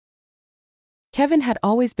Kevin had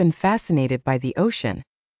always been fascinated by the ocean,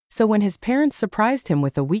 so when his parents surprised him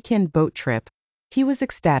with a weekend boat trip, he was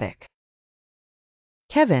ecstatic.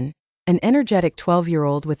 Kevin, an energetic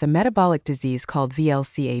 12-year-old with a metabolic disease called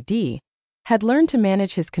VLCAD, had learned to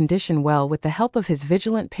manage his condition well with the help of his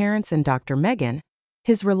vigilant parents and Dr. Megan,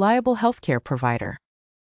 his reliable healthcare provider.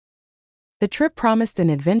 The trip promised an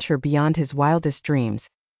adventure beyond his wildest dreams,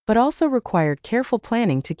 but also required careful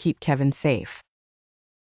planning to keep Kevin safe.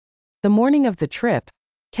 The morning of the trip,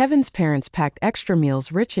 Kevin's parents packed extra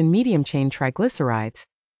meals rich in medium-chain triglycerides,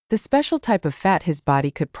 the special type of fat his body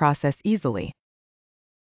could process easily.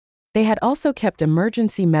 They had also kept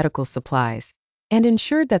emergency medical supplies and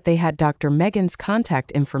ensured that they had Dr. Megan's contact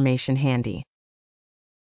information handy.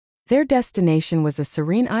 Their destination was a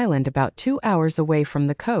serene island about 2 hours away from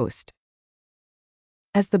the coast.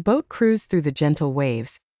 As the boat cruised through the gentle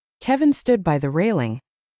waves, Kevin stood by the railing,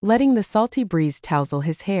 letting the salty breeze tousle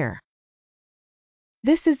his hair.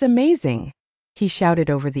 "This is amazing," he shouted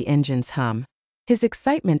over the engine's hum, his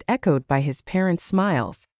excitement echoed by his parents'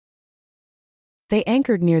 smiles. They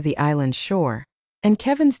anchored near the island's shore, and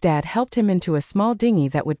Kevin's dad helped him into a small dinghy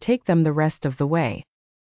that would take them the rest of the way.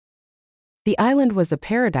 The island was a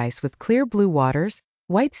paradise with clear blue waters,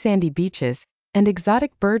 white sandy beaches, and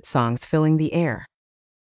exotic bird songs filling the air.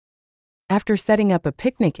 After setting up a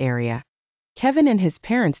picnic area, Kevin and his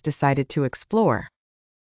parents decided to explore.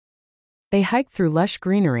 They hiked through lush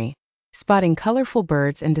greenery, spotting colorful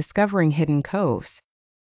birds and discovering hidden coves.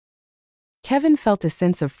 Kevin felt a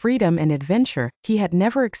sense of freedom and adventure he had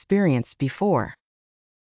never experienced before.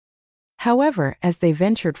 However, as they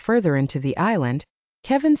ventured further into the island,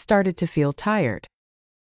 Kevin started to feel tired.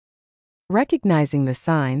 Recognizing the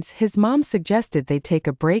signs, his mom suggested they take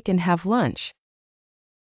a break and have lunch.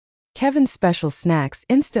 Kevin's special snacks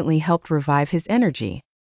instantly helped revive his energy.